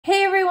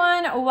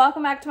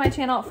welcome back to my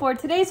channel. For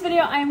today's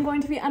video, I am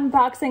going to be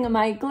unboxing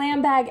my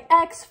Glam Bag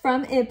X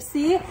from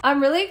Ipsy.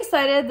 I'm really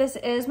excited. This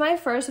is my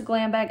first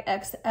Glam Bag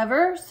X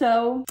ever,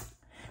 so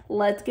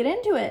let's get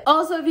into it.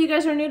 Also, if you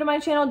guys are new to my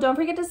channel, don't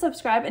forget to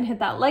subscribe and hit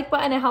that like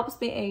button. It helps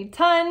me a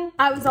ton.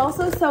 I was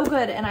also so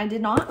good, and I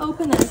did not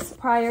open this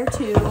prior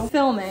to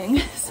filming,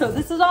 so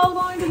this is all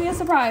going to be a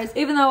surprise,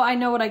 even though I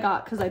know what I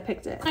got because I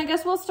picked it. I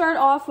guess we'll start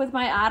off with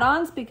my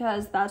add-ons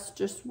because that's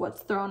just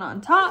what's thrown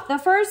on top. The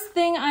first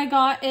thing I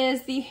got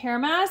is the Hair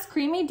Mask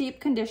Creamy Deep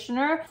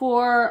Conditioner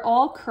for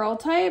all curl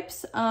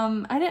types.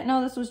 I didn't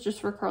know this was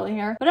just for curly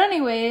hair, but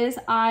anyways,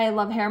 I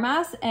love hair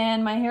masks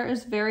and my hair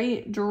is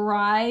very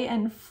dry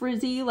and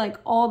frizzy like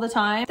all the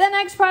time. The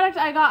next product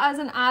I got as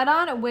an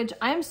add-on, which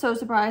I'm so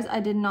surprised, I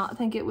did not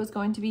think it was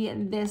going to be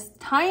this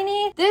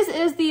tiny. This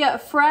is the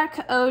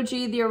Freck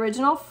OG, the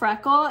original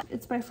freckle.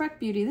 It's by Freck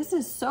Beauty. This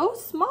is so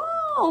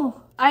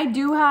small. I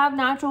do have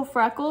natural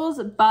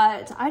freckles,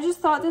 but I just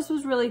thought this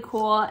was really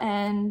cool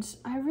and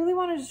I really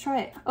wanted to try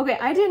it. Okay,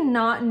 I did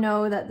not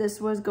know that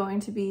this was going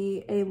to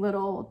be a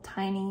little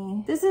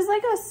tiny. This is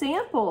like a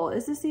sample.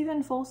 Is this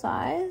even full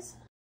size?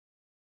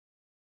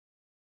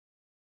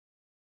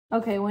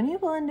 Okay, when you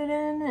blend it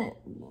in,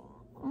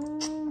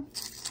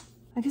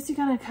 I guess you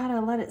gotta kind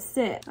of let it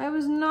sit. I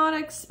was not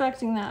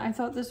expecting that. I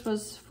thought this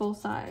was full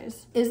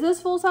size. Is this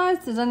full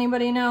size? Does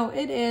anybody know?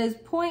 It is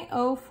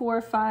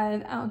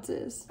 0.045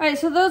 ounces. All right,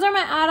 so those are my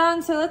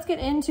add-ons. So let's get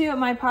into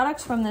my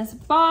products from this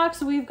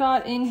box. We've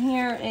got in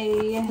here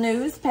a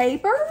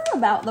newspaper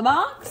about the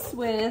box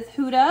with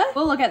Huda.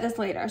 We'll look at this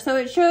later. So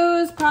it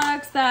shows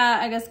products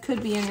that I guess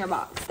could be in your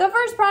box. The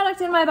first product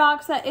in my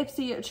box that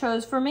Ipsy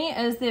chose for me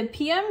is the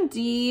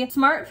PMD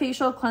Smart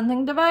Facial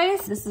Cleansing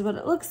Device. This is what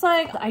it looks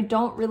like. I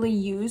don't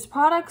really use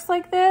products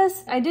like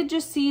this. I did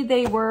just see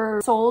they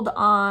were sold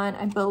on,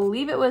 I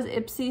believe it was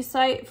Ipsy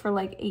site for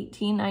like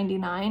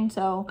 $18.99.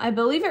 So I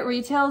believe it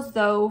retails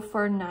though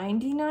for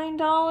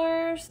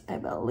 $99, I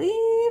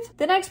believe.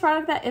 The next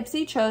product that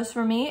Ipsy chose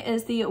for me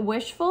is the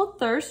Wishful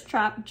Thirst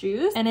Trap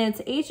Juice, and it's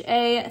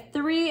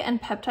HA3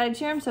 and peptide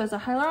serum. So it's a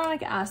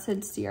hyaluronic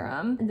acid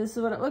serum. And this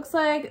is what it looks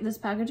like. This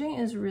packaging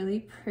is really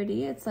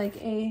pretty. It's like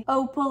a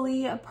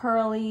opaly,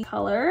 pearly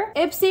color.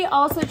 Ipsy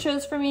also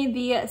chose for me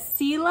the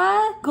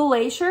Sela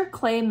Glacier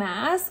Clay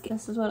Mask.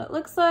 This is what it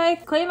looks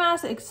like. Clay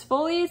mask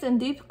exfoliates and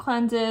deep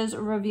cleanses,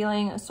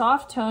 revealing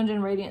soft toned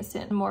and radiant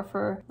skin, more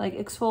for like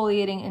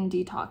exfoliating and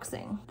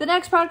detoxing. The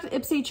next product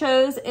Ipsy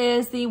chose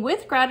is the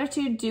With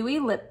Gratitude Dewy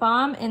Lip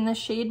Balm in the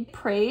shade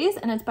Praise,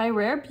 and it's by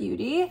Rare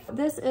Beauty.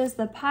 This is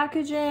the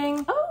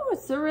packaging. Oh,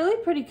 it's a really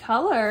pretty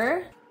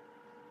color.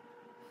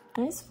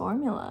 Nice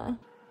formula.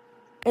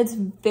 It's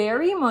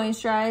very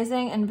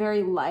moisturizing and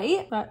very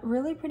light, but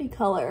really pretty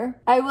color.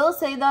 I will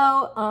say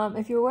though,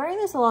 if you're wearing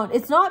this alone,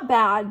 it's not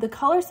bad. The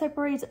color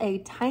separates a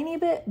tiny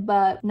bit,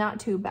 but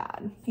not too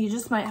bad. You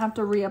just might have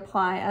to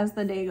reapply as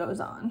the day goes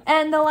on.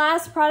 And the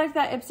last product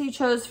that Ipsy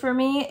chose for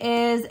me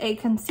is a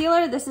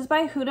concealer. This is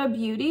by Huda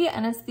Beauty,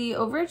 and it's the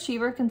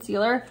Overachiever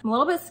Concealer. I'm a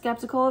little bit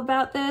skeptical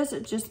about this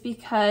just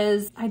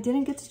because I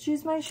didn't get to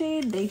choose my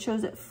shade. They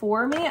chose it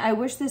for me. I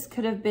wish this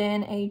could have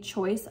been a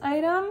choice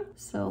item.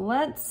 So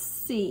let's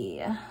see.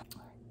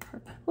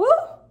 Woo!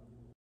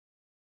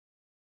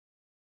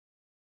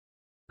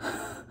 I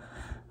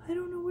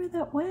don't know where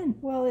that went.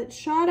 Well, it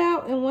shot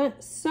out and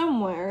went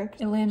somewhere.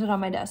 It landed on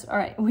my desk. All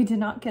right, we did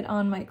not get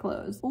on my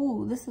clothes.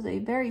 Ooh, this is a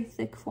very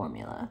thick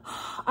formula.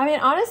 I mean,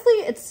 honestly,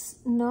 it's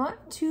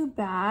not too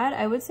bad.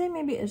 I would say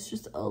maybe it's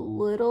just a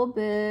little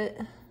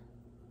bit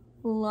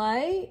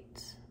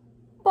light,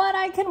 but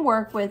I can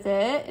work with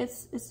it.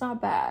 It's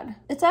not bad.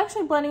 It's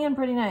actually blending in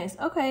pretty nice.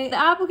 Okay, the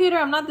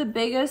applicator I'm not the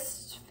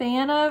biggest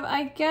fan of,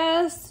 I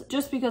guess,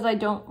 just because I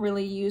don't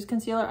really use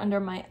concealer under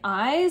my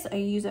eyes. I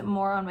use it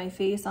more on my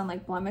face on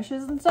like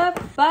blemishes and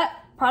stuff, but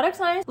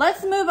product's nice.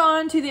 Let's move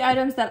on to the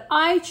items that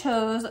I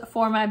chose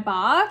for my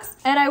box.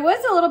 And I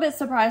was a little bit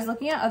surprised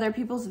looking at other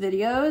people's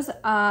videos.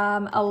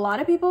 A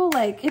lot of people,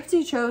 like,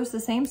 Ipsy chose the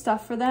same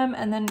stuff for them,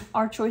 and then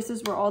our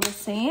choices were all the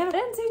same. I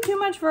didn't see too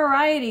much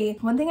variety.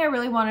 One thing I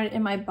really wanted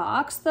in my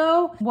box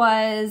though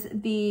was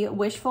the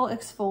Wishful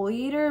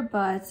Exfoliator,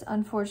 but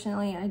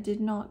unfortunately I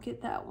did not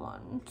get that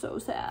one. So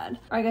sad.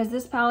 All right guys,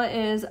 this palette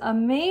is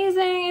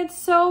amazing. It's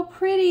so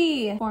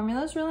pretty.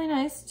 Formula's really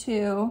nice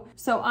too.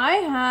 So I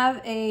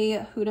have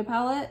a Huda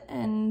palette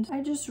and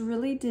I just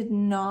really did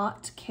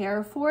not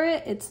care for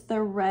it. It's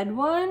the red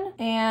one,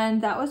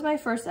 and that was my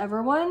first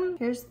ever one.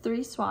 Here's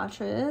 3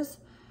 swatches.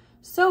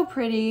 So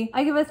pretty.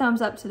 I give a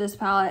thumbs up to this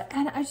palette,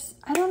 and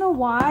I don't know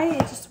why it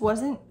just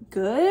wasn't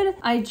good.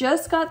 I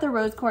just got the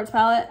Rose Quartz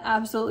palette,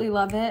 absolutely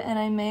love it, and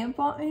I may have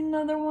bought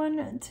another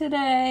one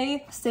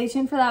today. Stay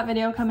tuned for that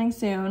video coming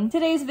soon.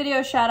 Today's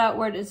video shout out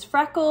word is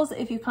freckles.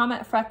 If you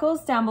comment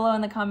freckles down below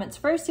in the comments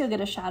first, you'll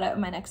get a shout out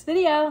in my next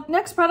video.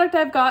 Next product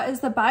I've got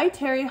is the By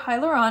Terry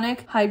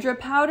Hyaluronic Hydra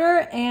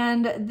Powder,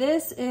 and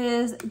this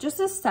is just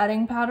a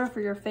setting powder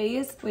for your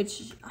face,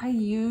 which I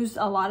use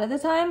a lot of the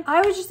time.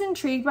 I was just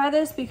intrigued by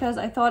this because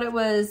I thought it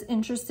was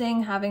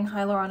interesting having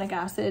hyaluronic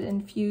acid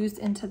infused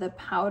into the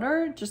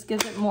powder, just just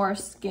gives it more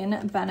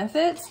skin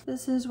benefits.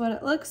 This is what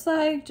it looks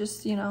like.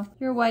 Just, you know,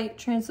 your white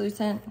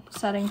translucent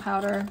setting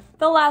powder.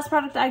 The last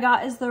product I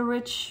got is the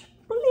Rich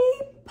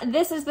Bleep.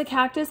 This is the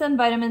Cactus and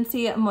Vitamin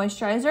C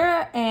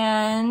Moisturizer,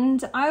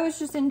 and I was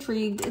just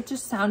intrigued. It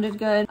just sounded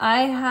good.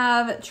 I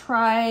have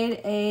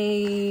tried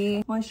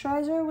a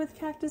moisturizer with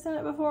cactus in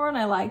it before and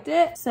I liked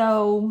it,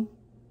 so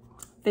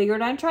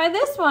figured I'd try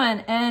this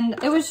one, and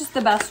it was just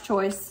the best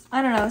choice.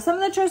 I don't know, some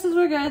of the choices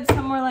were good,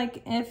 some were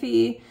like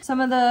iffy.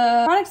 Some of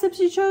the products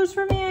Ipsy chose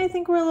for me I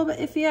think were a little bit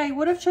iffy. I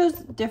would have chose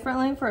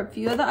differently for a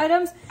few of the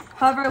items.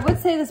 However, I would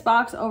say this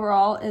box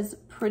overall is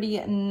pretty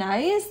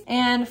nice,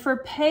 and for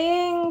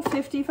paying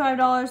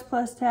 $55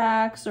 plus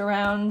tax,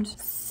 around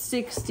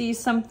 $60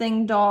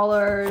 something,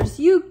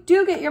 you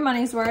do get your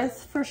money's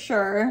worth for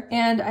sure.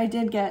 And I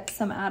did get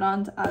some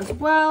add-ons as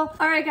well.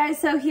 All right guys,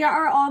 so here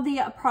are all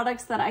the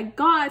products that I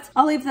got.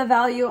 I'll leave the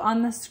value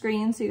on the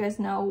screen so you guys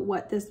know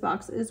what this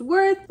box is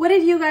worth. What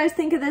did you guys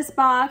think of this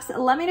box?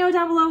 Let me know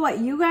down below what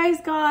you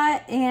guys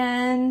got,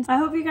 and I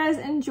hope you guys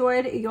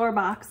enjoyed your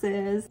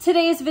boxes.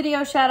 Today's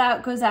video shout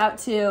out goes out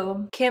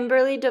to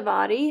Kimberly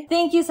Devati.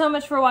 Thank you so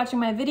much for watching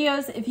my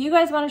videos. If you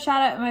guys want to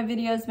shout out my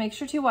videos, make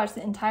sure to watch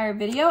the entire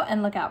video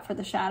and look out for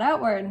the shout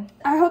out word.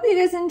 I hope you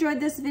guys enjoyed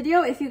this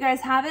video. If you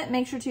guys haven't,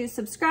 make sure to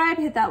subscribe,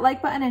 hit that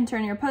like button, and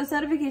turn your post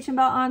notification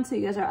bell on so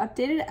you guys are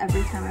updated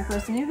every time I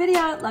post a new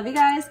video. Love you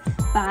guys.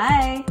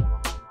 Bye.